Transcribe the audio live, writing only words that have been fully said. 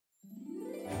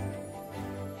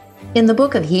In the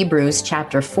book of Hebrews,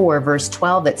 chapter 4, verse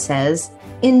 12, it says,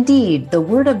 "Indeed, the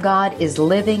word of God is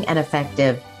living and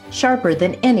effective, sharper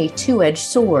than any two-edged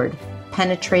sword,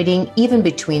 penetrating even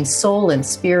between soul and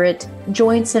spirit,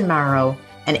 joints and marrow,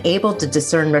 and able to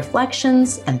discern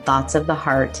reflections and thoughts of the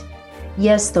heart."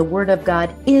 Yes, the word of God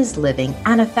is living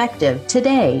and effective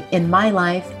today in my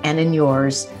life and in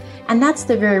yours. And that's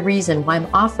the very reason why I'm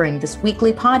offering this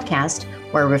weekly podcast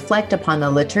where I reflect upon the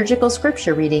liturgical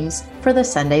scripture readings for the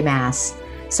Sunday Mass.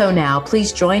 So now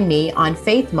please join me on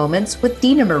Faith Moments with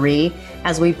Dina Marie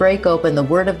as we break open the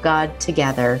Word of God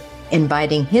together,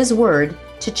 inviting His Word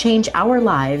to change our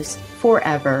lives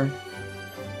forever.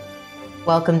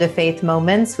 Welcome to Faith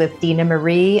Moments with Dina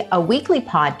Marie, a weekly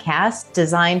podcast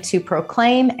designed to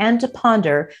proclaim and to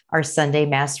ponder our Sunday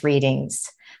Mass readings.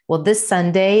 Well, this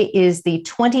Sunday is the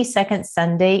 22nd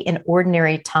Sunday in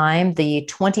Ordinary Time, the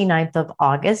 29th of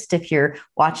August, if you're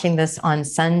watching this on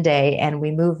Sunday, and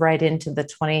we move right into the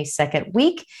 22nd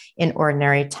week in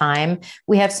Ordinary Time.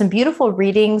 We have some beautiful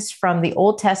readings from the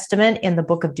Old Testament in the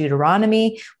book of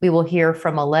Deuteronomy. We will hear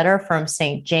from a letter from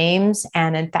St. James,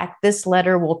 and in fact, this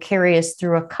letter will carry us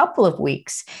through a couple of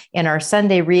weeks in our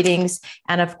Sunday readings.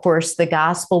 And of course, the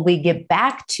gospel we get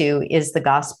back to is the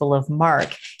Gospel of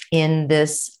Mark in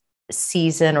this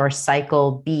season or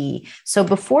cycle B. So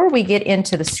before we get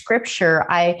into the scripture,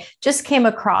 I just came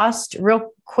across real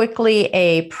quickly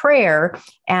a prayer,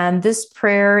 and this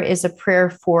prayer is a prayer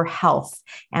for health.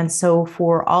 And so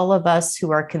for all of us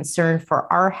who are concerned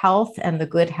for our health and the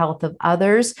good health of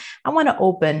others, I want to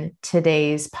open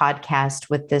today's podcast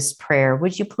with this prayer.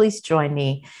 Would you please join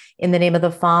me in the name of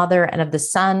the Father and of the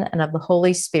Son and of the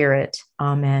Holy Spirit?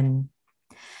 Amen.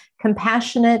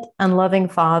 Compassionate and loving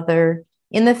Father,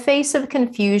 in the face of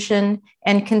confusion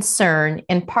and concern,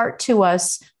 impart to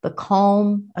us the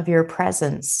calm of your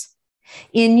presence.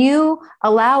 In you,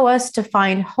 allow us to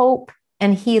find hope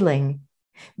and healing.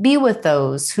 Be with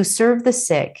those who serve the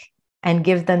sick and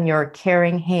give them your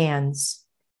caring hands.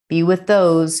 Be with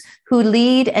those who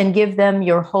lead and give them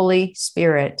your Holy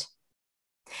Spirit.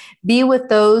 Be with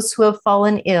those who have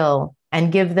fallen ill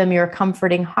and give them your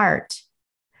comforting heart.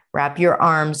 Wrap your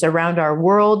arms around our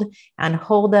world and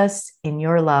hold us in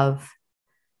your love.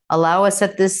 Allow us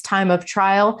at this time of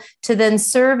trial to then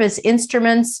serve as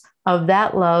instruments of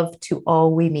that love to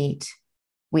all we meet.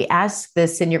 We ask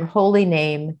this in your holy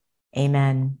name.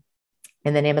 Amen.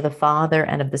 In the name of the Father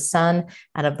and of the Son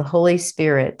and of the Holy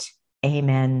Spirit.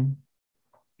 Amen.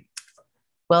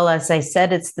 Well, as I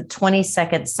said, it's the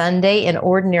 22nd Sunday in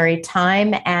Ordinary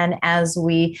Time. And as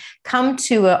we come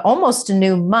to almost a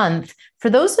new month, for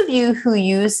those of you who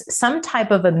use some type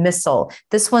of a missal,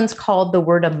 this one's called the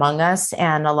Word Among Us,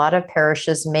 and a lot of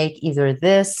parishes make either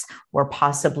this or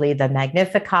possibly the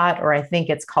Magnificat, or I think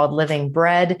it's called Living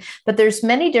Bread. But there's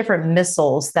many different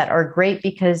missals that are great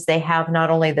because they have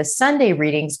not only the Sunday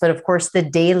readings, but of course the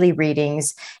daily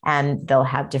readings, and they'll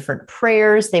have different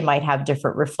prayers. They might have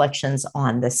different reflections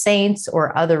on the saints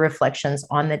or other reflections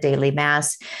on the daily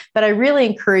Mass. But I really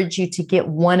encourage you to get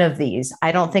one of these.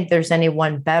 I don't think there's any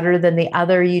one better than the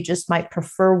other. You just might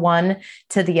prefer one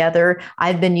to the other.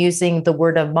 I've been using the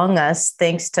Word Among Us,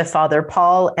 thanks to Father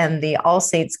Paul and the All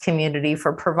Saints community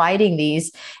for providing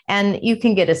these. And you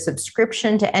can get a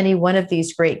subscription to any one of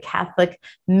these great Catholic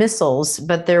missals,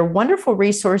 but they're wonderful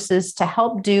resources to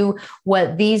help do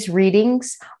what these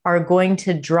readings are going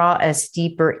to draw us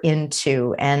deeper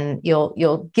into. And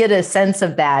you'll get a sense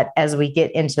of that as we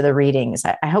get into the readings.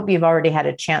 I hope you've already had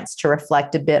a chance to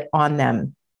reflect a bit on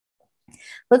them.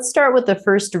 Let's start with the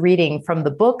first reading from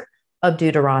the book of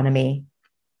Deuteronomy.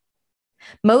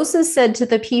 Moses said to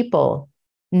the people,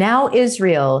 "Now,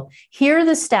 Israel, hear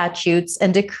the statutes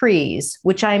and decrees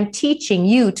which I am teaching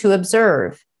you to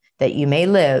observe, that you may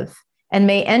live and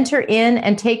may enter in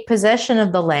and take possession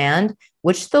of the land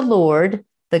which the Lord,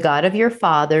 the God of your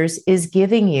fathers, is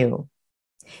giving you.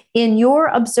 In your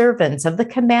observance of the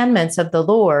commandments of the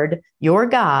Lord, your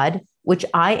God, which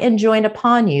I enjoin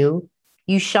upon you,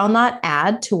 you shall not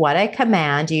add to what I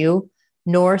command you,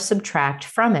 nor subtract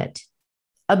from it.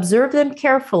 Observe them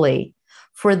carefully,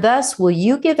 for thus will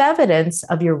you give evidence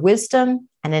of your wisdom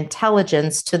and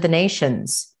intelligence to the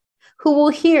nations, who will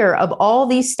hear of all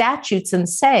these statutes and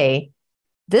say,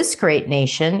 'This great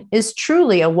nation is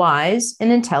truly a wise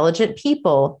and intelligent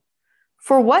people.'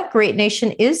 For what great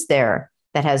nation is there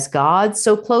that has God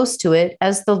so close to it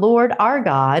as the Lord our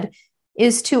God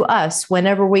is to us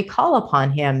whenever we call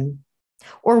upon him?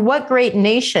 Or what great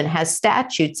nation has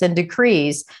statutes and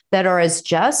decrees that are as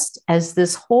just as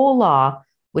this whole law,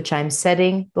 which I'm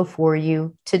setting before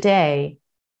you today?"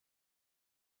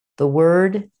 The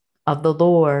word of the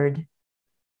Lord.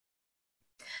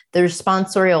 The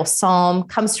responsorial psalm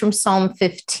comes from Psalm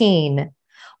 15.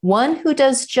 One who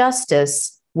does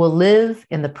justice will live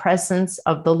in the presence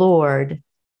of the Lord.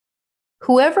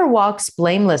 Whoever walks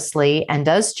blamelessly and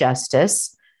does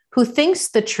justice, who thinks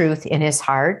the truth in his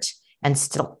heart and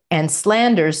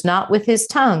slanders not with his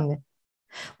tongue.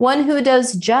 One who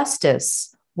does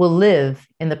justice will live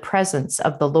in the presence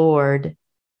of the Lord.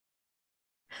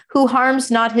 Who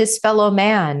harms not his fellow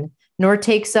man, nor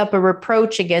takes up a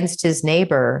reproach against his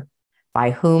neighbor,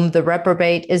 by whom the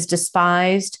reprobate is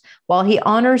despised, while he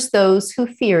honors those who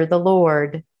fear the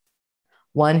Lord.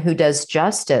 One who does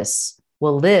justice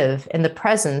will live in the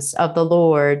presence of the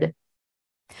Lord.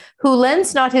 Who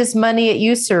lends not his money at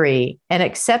usury and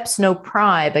accepts no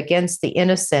bribe against the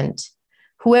innocent.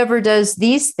 Whoever does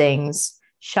these things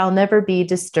shall never be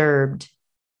disturbed.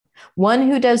 One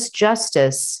who does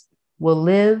justice will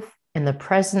live in the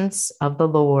presence of the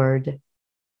Lord.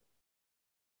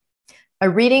 A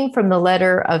reading from the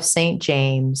letter of St.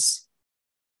 James.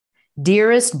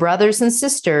 Dearest brothers and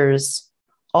sisters,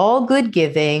 all good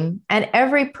giving and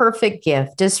every perfect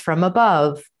gift is from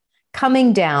above,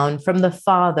 coming down from the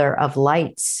Father of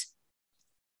lights,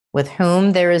 with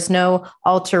whom there is no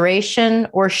alteration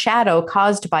or shadow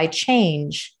caused by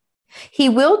change. He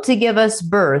willed to give us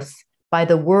birth by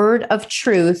the word of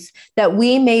truth, that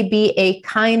we may be a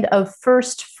kind of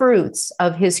first fruits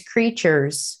of his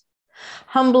creatures.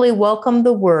 Humbly welcome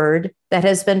the word that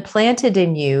has been planted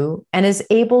in you and is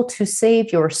able to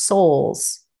save your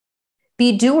souls.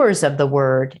 Be doers of the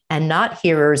word and not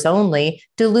hearers only,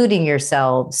 deluding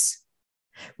yourselves.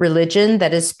 Religion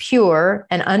that is pure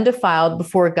and undefiled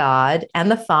before God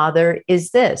and the Father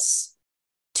is this: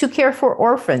 to care for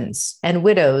orphans and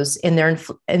widows in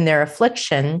their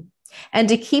affliction, and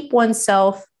to keep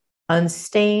oneself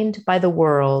unstained by the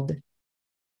world.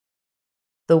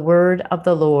 The word of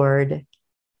the Lord.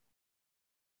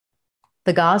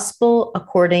 The Gospel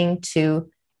according to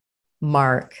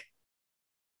Mark.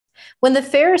 When the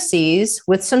Pharisees,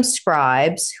 with some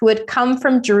scribes who had come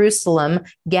from Jerusalem,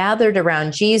 gathered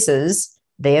around Jesus,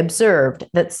 they observed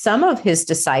that some of his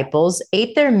disciples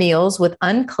ate their meals with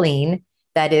unclean,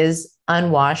 that is,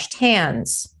 unwashed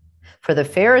hands. For the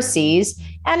Pharisees,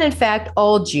 and in fact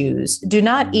all Jews, do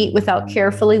not eat without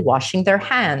carefully washing their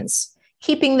hands,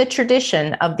 keeping the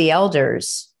tradition of the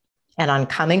elders. And on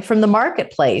coming from the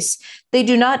marketplace, they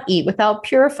do not eat without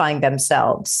purifying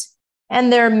themselves.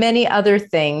 And there are many other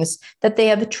things that they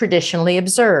have traditionally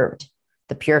observed: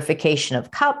 the purification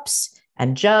of cups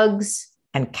and jugs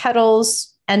and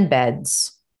kettles and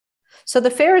beds. So the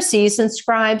Pharisees and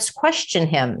scribes question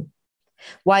him,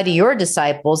 "Why do your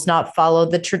disciples not follow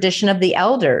the tradition of the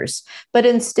elders, but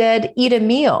instead eat a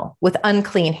meal with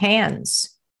unclean hands?"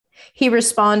 He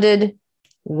responded,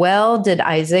 "Well did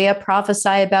Isaiah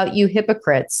prophesy about you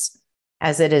hypocrites,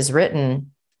 as it is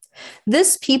written,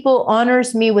 'This people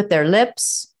honors me with their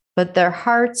lips, but their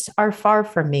hearts are far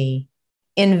from me.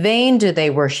 In vain do they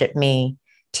worship me,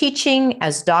 teaching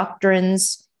as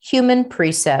doctrines human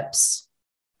precepts.'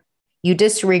 You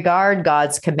disregard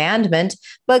God's commandment,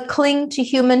 but cling to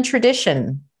human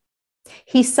tradition."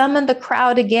 He summoned the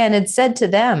crowd again and said to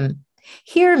them,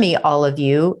 "Hear me, all of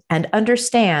you, and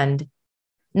understand.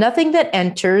 Nothing that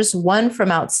enters one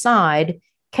from outside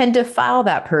can defile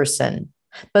that person,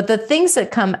 but the things that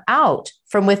come out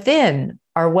from within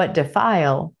are what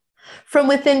defile. From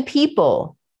within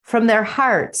people, from their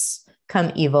hearts,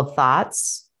 come evil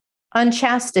thoughts,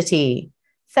 unchastity,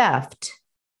 theft,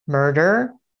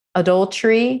 murder,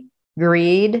 adultery,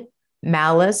 greed,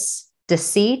 malice,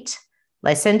 deceit,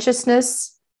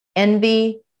 licentiousness,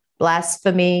 envy,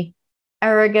 blasphemy,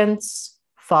 arrogance,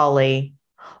 folly.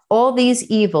 All these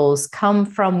evils come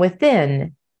from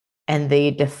within, and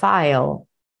they defile."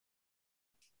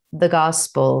 The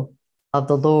Gospel of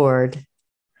the Lord.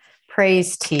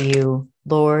 Praise to you,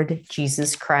 Lord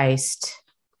Jesus Christ.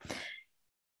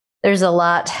 There's a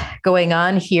lot going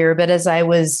on here, but as I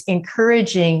was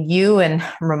encouraging you and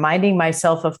reminding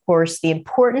myself, of course, the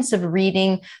importance of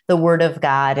reading the Word of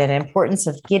God and importance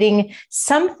of getting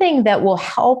something that will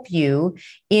help you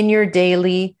in your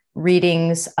daily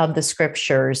readings of the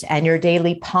scriptures and your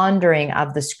daily pondering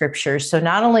of the scriptures. So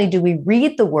not only do we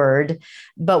read the word,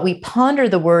 but we ponder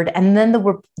the word, and then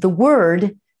the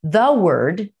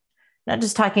word, not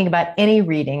just talking about any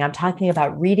reading, I'm talking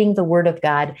about reading the word of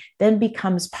God, then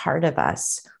becomes part of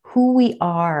us. Who we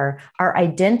are, our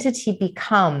identity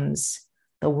becomes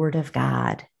the word of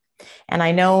God. And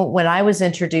I know when I was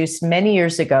introduced many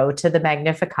years ago to the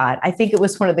Magnificat, I think it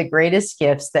was one of the greatest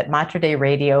gifts that Mater Dei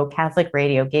Radio, Catholic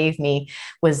radio, gave me,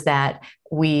 was that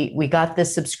we got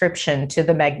this subscription to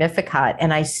the Magnificat,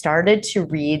 and I started to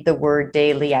read the Word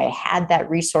daily. I had that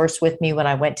resource with me when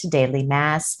I went to daily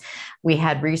Mass. We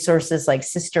had resources like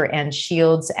Sister Ann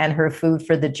Shields and her Food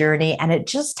for the Journey, and it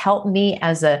just helped me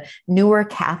as a newer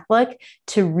Catholic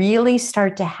to really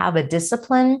start to have a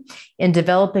discipline in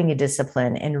developing a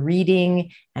discipline in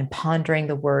reading and pondering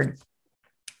the Word.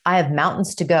 I have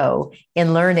mountains to go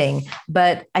in learning,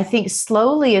 but I think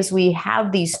slowly as we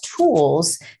have these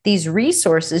tools, these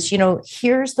resources,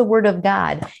 here's the Word of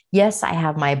God. Yes, I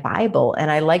have my Bible,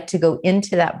 and I like to go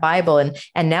into that Bible.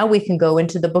 And now we can go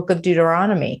into the book of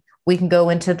Deuteronomy. We can go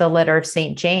into the letter of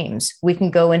St. James. We can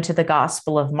go into the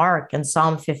Gospel of Mark and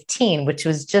Psalm 15, which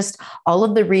was just all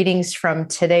of the readings from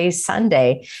today's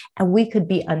Sunday. And we could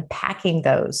be unpacking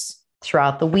those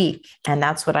throughout the week. And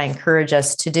that's what I encourage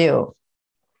us to do.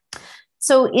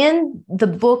 So in the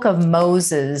book of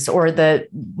Moses, or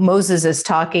Moses is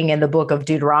talking in the book of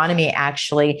Deuteronomy,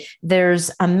 actually,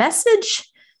 there's a message.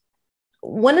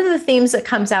 One of the themes that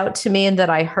comes out to me and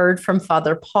that I heard from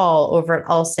Father Paul over at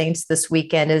All Saints this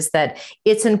weekend is that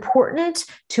it's important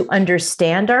to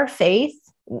understand our faith.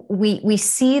 We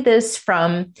see this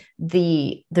from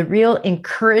the real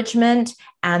encouragement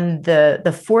and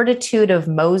the fortitude of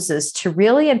Moses to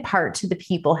really impart to the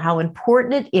people how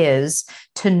important it is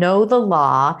to know the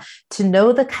law, to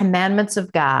know the commandments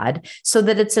of God, so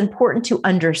that it's important to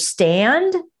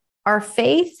understand our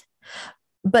faith.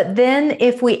 But then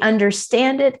if we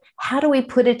understand it, how do we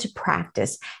put it to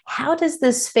practice? How does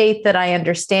this faith that I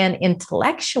understand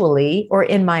intellectually or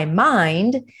in my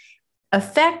mind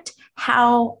affect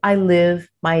how I live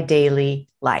my daily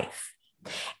life?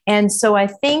 And so I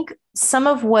think some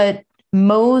of what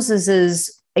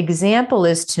Moses's example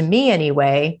is, to me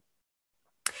anyway,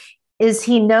 is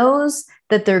he knows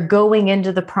that they're going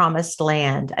into the promised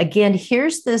land. Again,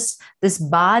 here's this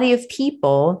body of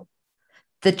people,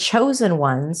 the chosen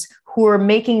ones, who are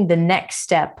making the next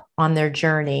step on their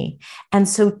journey. And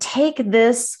so take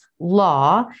this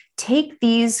law, take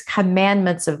these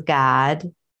commandments of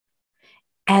God,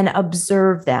 and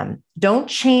observe them. Don't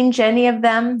change any of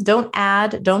them. Don't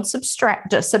add, don't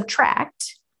subtract,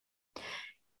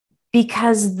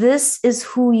 because this is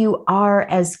who you are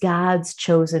as God's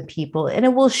chosen people. And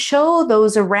it will show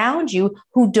those around you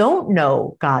who don't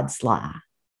know God's law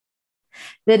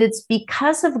that it's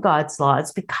because of God's law,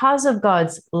 it's because of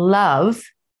God's love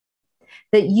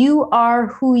that you are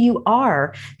who you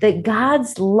are, that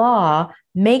God's law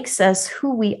makes us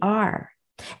who we are.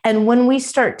 And when we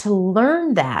start to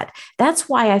learn that, that's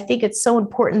why I think it's so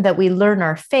important that we learn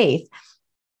our faith.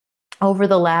 Over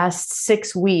the last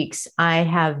 6 weeks, I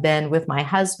have been with my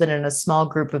husband and a small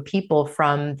group of people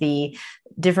from the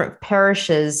different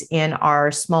parishes in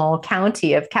our small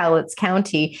county of Cowlitz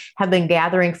County, have been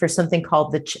gathering for something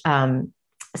called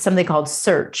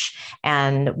Search.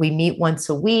 And we meet once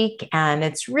a week, and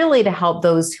it's really to help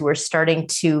those who are starting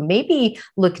to maybe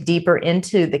look deeper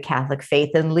into the Catholic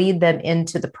faith and lead them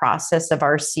into the process of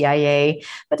RCIA.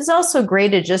 But it's also a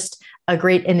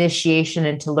great initiation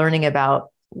into learning about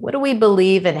what do we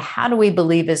believe and how do we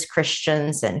believe as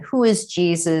Christians, and who is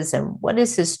Jesus and what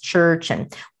is his church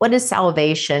and what is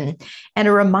salvation. And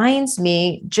it reminds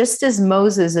me, just as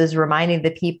Moses is reminding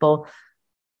the people,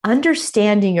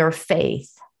 understanding your faith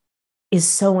is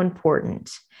so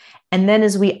important. And then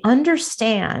as we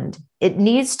understand, it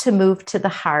needs to move to the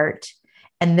heart,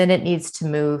 and then it needs to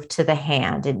move to the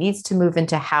hand. It needs to move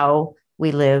into how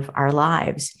we live our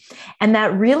lives. And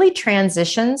that really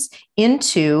transitions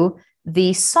into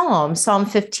the Psalm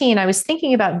 15. I was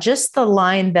thinking about just the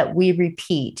line that we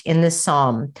repeat in this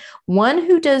Psalm. One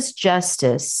who does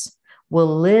justice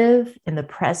will live in the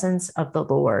presence of the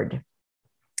Lord.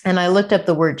 And I looked up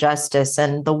the word justice,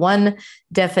 and the one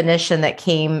definition that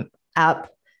came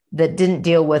up that didn't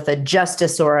deal with a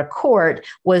justice or a court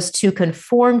was to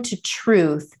conform to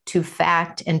truth, to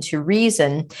fact, and to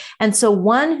reason. And so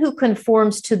one who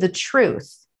conforms to the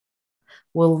truth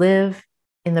will live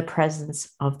in the presence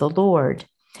of the Lord.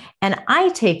 And I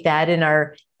take that in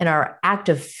our act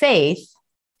of faith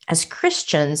as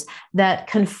Christians, that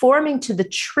conforming to the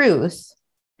truth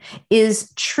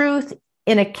is truth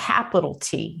in a capital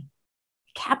T.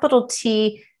 Capital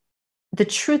T, the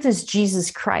truth is Jesus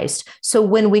Christ. So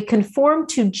when we conform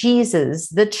to Jesus,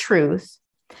 the truth,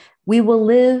 we will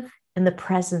live in the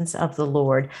presence of the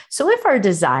Lord. So if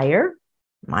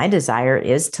my desire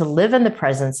is to live in the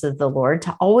presence of the Lord,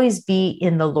 to always be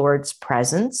in the Lord's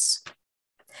presence,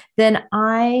 then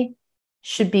I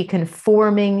should be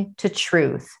conforming to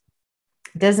truth.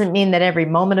 It doesn't mean that every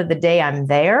moment of the day I'm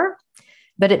there,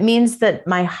 but it means that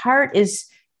my heart is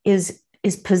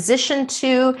is positioned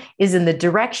to, is in the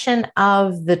direction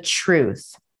of the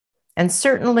truth. And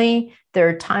certainly there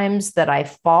are times that I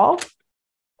fall,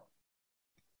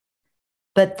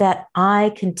 but that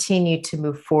I continue to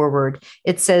move forward.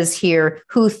 It says here,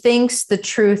 who thinks the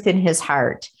truth in his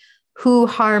heart, who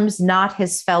harms not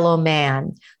his fellow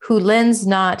man, who lends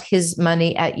not his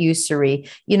money at usury.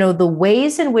 You know, the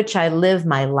ways in which I live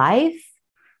my life,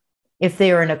 if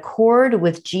they are in accord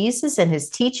with Jesus and his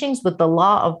teachings, with the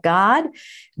law of God,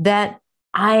 that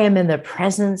I am in the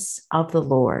presence of the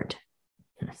Lord.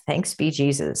 Thanks be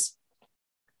Jesus.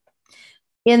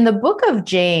 In the book of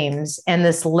James and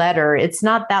this letter, it's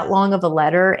not that long of a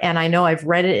letter. And I know I've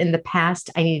read it in the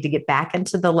past. I need to get back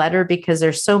into the letter because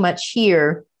there's so much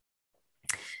here.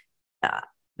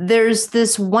 There's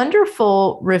this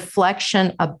wonderful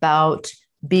reflection about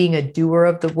being a doer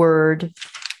of the word.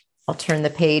 I'll turn the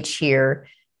page here.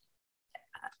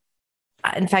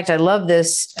 In fact, I love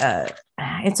this.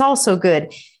 It's all so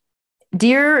good.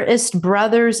 Dearest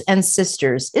brothers and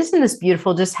sisters, isn't this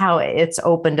beautiful just how it's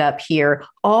opened up here?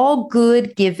 All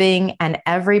good giving and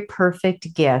every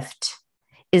perfect gift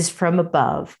is from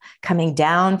above, coming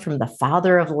down from the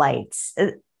Father of lights.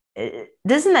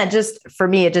 Doesn't that just, for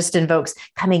me, it just invokes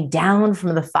coming down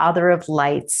from the Father of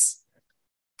lights.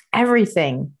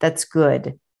 Everything that's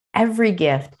good, every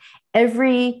gift,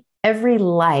 every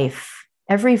life,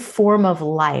 every form of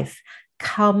life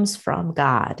comes from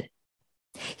God.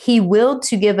 He willed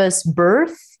to give us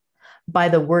birth by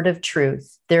the word of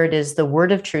truth. There it is, the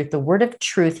word of truth. The word of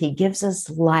truth, he gives us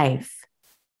life.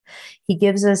 He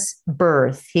gives us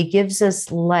birth. He gives us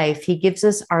life. He gives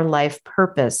us our life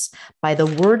purpose. By the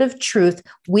word of truth,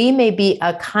 we may be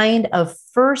a kind of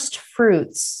first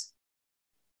fruits.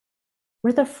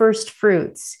 We're the first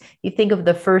fruits. You think of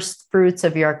the first fruits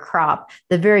of your crop,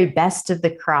 the very best of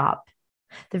the crop,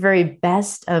 the very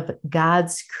best of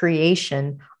God's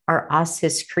creation are us,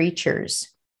 his creatures.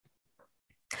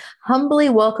 Humbly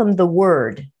welcome the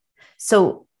word.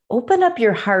 So open up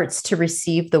your hearts to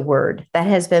receive the word that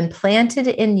has been planted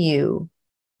in you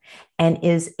and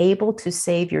is able to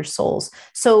save your souls.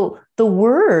 So the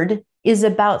word is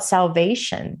about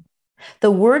salvation.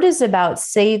 The word is about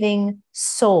saving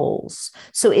souls.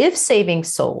 So if saving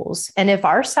souls, and if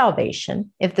our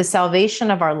salvation, if the salvation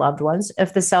of our loved ones,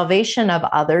 if the salvation of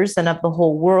others and of the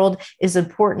whole world is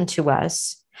important to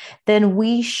us, then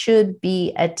we should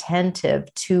be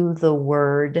attentive to the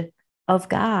word of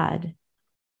God.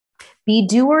 Be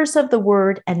doers of the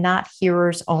word and not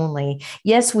hearers only.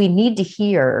 Yes, we need to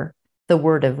hear the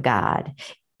word of God.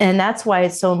 And that's why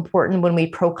it's so important when we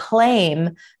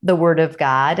proclaim the word of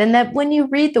God. And that when you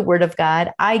read the word of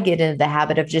God, I get into the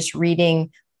habit of just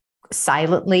reading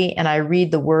silently and I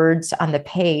read the words on the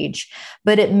page,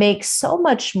 but it makes so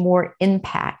much more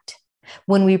impact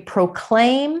when we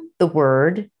proclaim the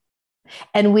word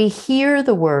and we hear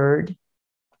the word.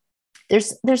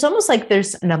 There's almost like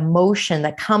there's an emotion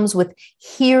that comes with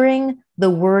hearing the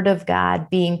word of God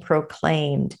being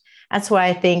proclaimed. That's why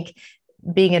I think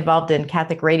being involved in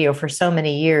Catholic radio for so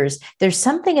many years, there's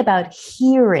something about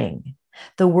hearing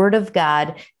the word of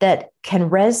God that can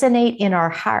resonate in our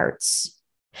hearts.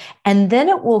 And then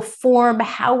it will form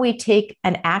how we take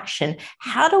an action.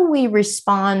 How do we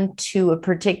respond to a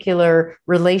particular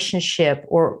relationship?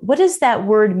 Or what does that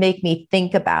word make me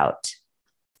think about?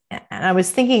 And I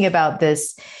was thinking about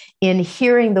this in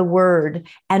hearing the word.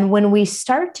 And when we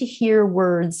start to hear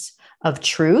words of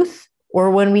truth, or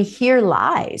when we hear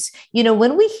lies,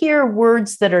 when we hear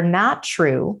words that are not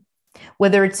true,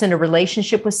 whether it's in a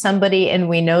relationship with somebody and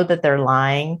we know that they're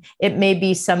lying, it may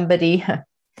be somebody,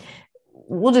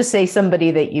 we'll just say somebody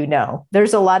that you know.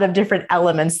 There's a lot of different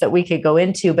elements that we could go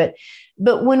into, but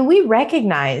when we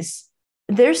recognize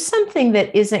there's something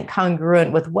that isn't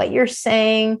congruent with what you're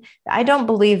saying, I don't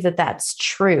believe that that's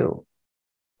true.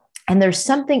 And there's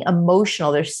something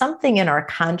emotional, there's something in our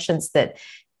conscience that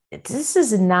this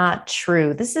is not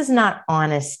true. This is not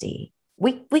honesty.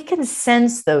 We can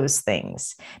sense those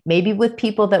things, maybe with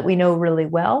people that we know really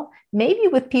well, maybe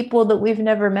with people that we've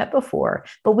never met before,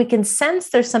 but we can sense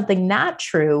there's something not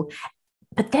true.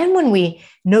 But then when we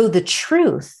know the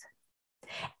truth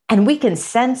and we can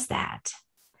sense that,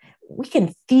 we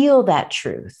can feel that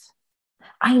truth.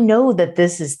 I know that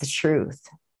this is the truth.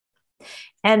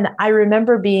 And I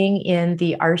remember being in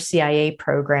the RCIA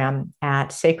program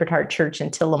at Sacred Heart Church in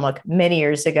Tillamook many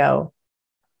years ago.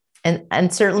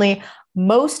 And certainly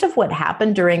most of what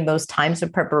happened during those times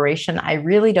of preparation, I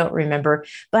really don't remember,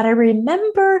 but I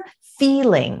remember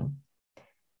feeling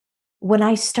when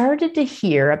I started to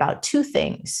hear about two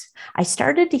things. I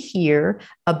started to hear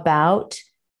about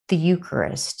the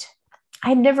Eucharist.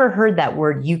 I'd never heard that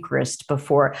word Eucharist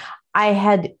before. I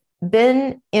had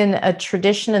been in a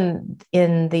tradition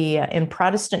in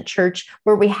Protestant church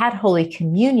where we had Holy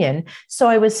Communion. So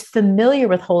I was familiar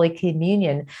with Holy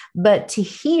Communion, but to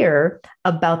hear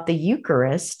about the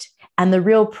Eucharist and the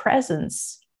real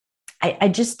presence, I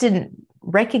just didn't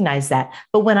recognize that.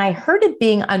 But when I heard it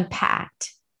being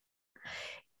unpacked,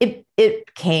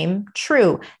 it came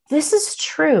true. This is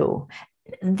true.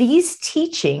 These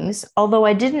teachings, although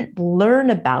I didn't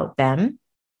learn about them,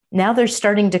 now they're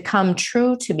starting to come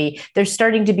true to me. They're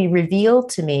starting to be revealed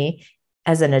to me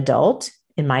as an adult,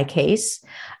 in my case.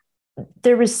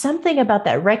 There was something about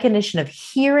that recognition of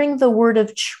hearing the word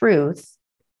of truth,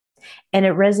 and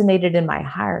it resonated in my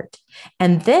heart.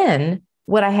 And then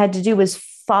what I had to do was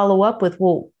follow up with,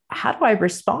 well, how do I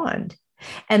respond?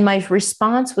 And my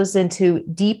response was into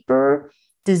deeper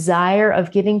desire of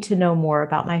getting to know more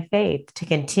about my faith, to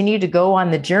continue to go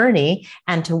on the journey,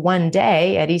 and to one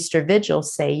day at Easter Vigil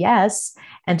say yes,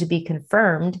 and to be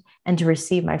confirmed and to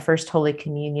receive my first Holy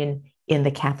Communion in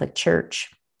the Catholic Church.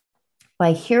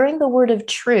 By hearing the word of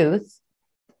truth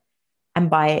and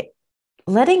by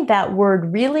letting that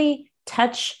word really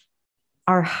touch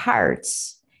our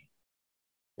hearts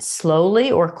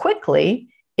slowly or quickly,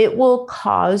 it will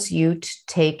cause you to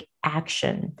take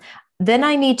action. Then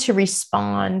I need to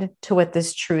respond to what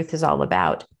this truth is all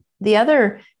about. The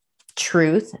other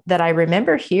truth that I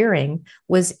remember hearing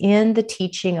was in the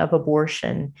teaching of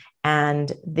abortion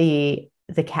and the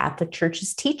Catholic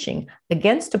Church's teaching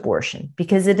against abortion,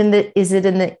 because is it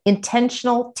in the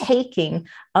intentional taking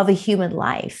of a human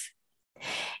life?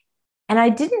 And I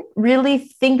didn't really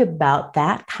think about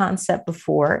that concept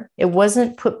before. It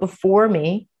wasn't put before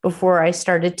me before I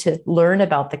started to learn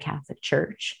about the Catholic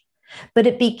Church. But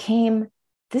it became,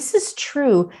 this is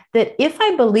true, that if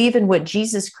I believe in what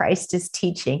Jesus Christ is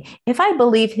teaching, if I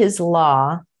believe his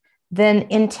law, then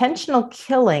intentional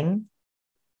killing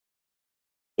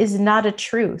is not a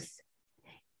truth.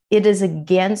 It is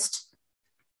against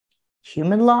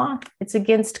human law. It's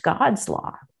against God's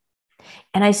law.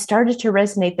 And I started to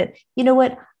resonate that, you know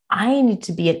what? I need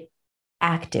to be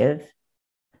active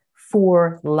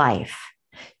for life,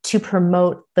 to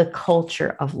promote the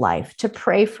culture of life, to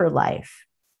pray for life.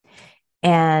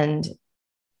 And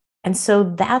so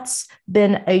that's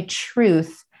been a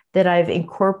truth that I've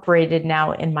incorporated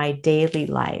now in my daily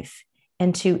life,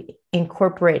 and to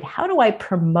incorporate, how do I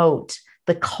promote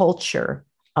the culture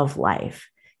of life?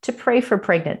 To pray for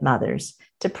pregnant mothers,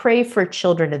 to pray for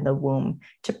children in the womb,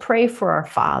 to pray for our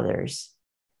fathers,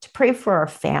 to pray for our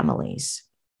families,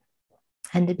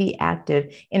 and to be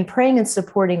active in praying and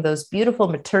supporting those beautiful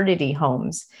maternity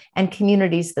homes and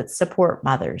communities that support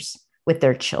mothers with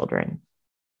their children.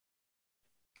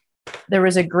 There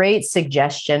was a great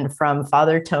suggestion from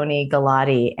Father Tony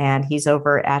Galati, and he's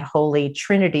over at Holy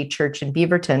Trinity Church in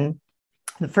Beaverton.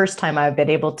 The first time I've been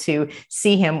able to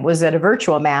see him was at a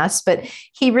virtual mass, but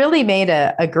he really made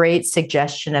a great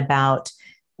suggestion about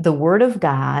the Word of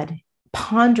God,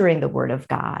 pondering the Word of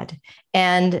God,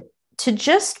 and to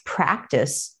just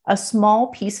practice a small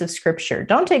piece of scripture.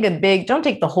 Don't take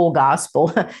the whole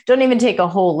gospel. Don't even take a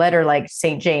whole letter like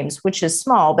St. James, which is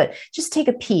small, but just take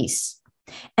a piece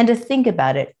and to think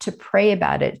about it, to pray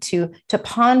about it, to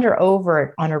ponder over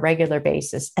it on a regular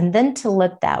basis, and then to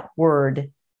let that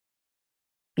word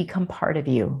become part of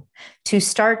you, to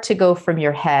start to go from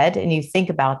your head and you think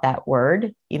about that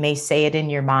word. You may say it in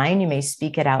your mind, you may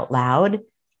speak it out loud,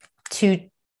 to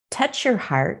touch your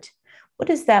heart. What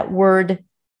does that word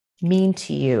mean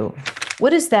to you?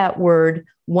 What is that word?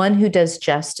 One who does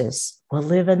justice will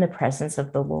live in the presence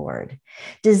of the Lord.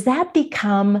 Does that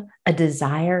become a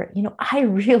desire? I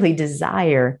really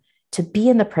desire to be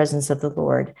in the presence of the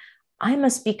Lord. I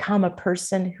must become a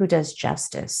person who does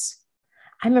justice.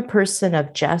 I'm a person of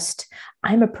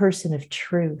I'm a person of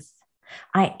truth.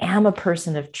 I am a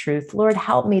person of truth. Lord,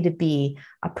 help me to be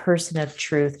a person of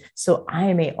truth so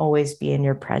I may always be in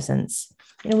your presence.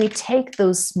 We take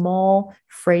those small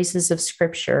phrases of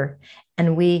scripture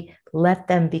and we let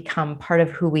them become part of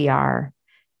who we are.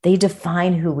 They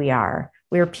define who we are.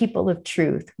 We are people of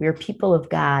truth. We are people of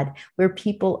God. We're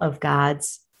people of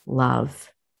God's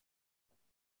love.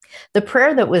 The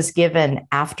prayer that was given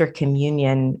after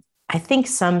communion, I think,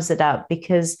 sums it up,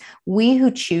 because we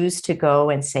who choose to go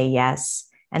and say yes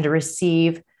and to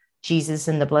receive Jesus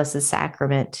in the Blessed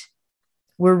Sacrament,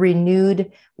 we're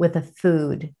renewed with a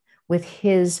food, with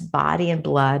his body and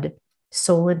blood,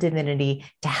 soul and divinity,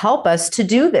 to help us to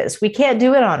do this. We can't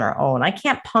do it on our own. I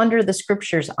can't ponder the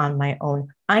scriptures on my own.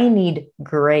 I need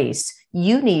grace.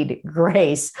 You need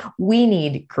grace. We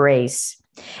need grace.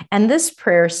 And this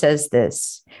prayer says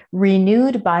this: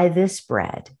 renewed by this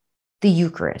bread, the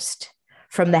Eucharist,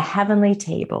 from the heavenly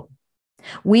table,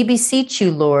 We beseech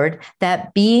you, Lord,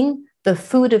 that being the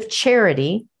food of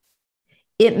charity,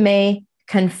 it may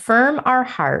confirm our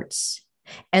hearts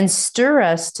and stir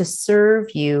us to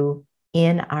serve you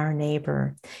in our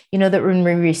neighbor. You know that when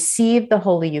we receive the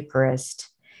Holy Eucharist,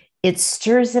 it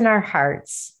stirs in our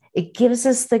hearts. It gives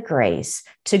us the grace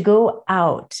to go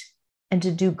out and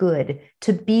to do good,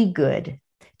 to be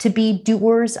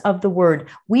doers of the word.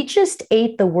 We just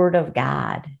ate the word of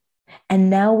God, and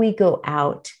now we go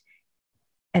out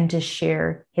and to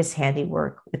share his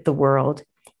handiwork with the world.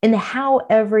 And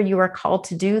however you are called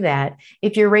to do that,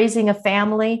 if you're raising a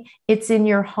family, it's in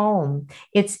your home,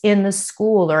 it's in the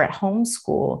school or at home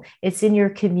school, it's in your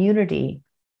community.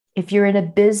 If you're in a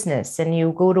business and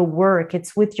you go to work,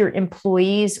 it's with your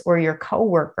employees or your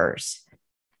coworkers.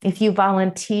 If you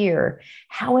volunteer,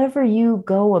 however you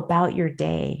go about your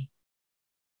day.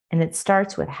 And it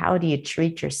starts with, how do you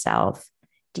treat yourself?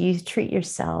 Do you treat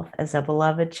yourself as a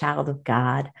beloved child of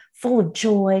God, full of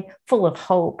joy, full of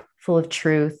hope, full of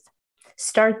truth?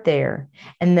 Start there,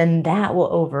 and then that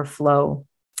will overflow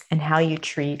in how you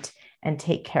treat and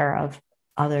take care of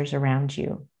others around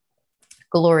you.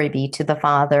 Glory be to the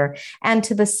Father, and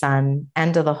to the Son,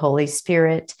 and to the Holy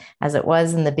Spirit, as it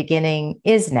was in the beginning,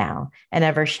 is now, and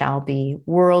ever shall be,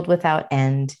 world without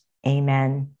end.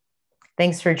 Amen.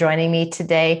 Thanks for joining me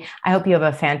today. I hope you have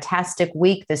a fantastic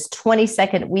week, this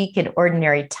 22nd week in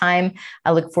Ordinary Time.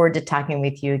 I look forward to talking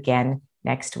with you again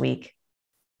next week.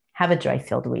 Have a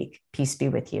joy-filled week. Peace be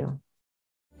with you.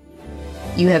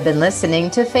 You have been listening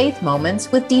to Faith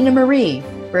Moments with Dina Marie,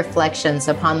 reflections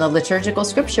upon the liturgical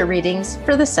scripture readings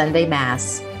for the Sunday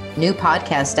Mass. New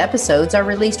podcast episodes are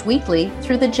released weekly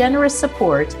through the generous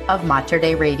support of Mater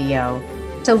Dei Radio.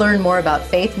 To learn more about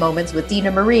Faith Moments with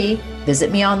Dina Marie,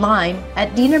 visit me online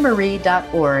at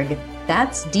dinamarie.org.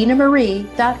 That's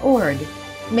dinamarie.org.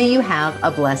 May you have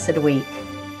a blessed week.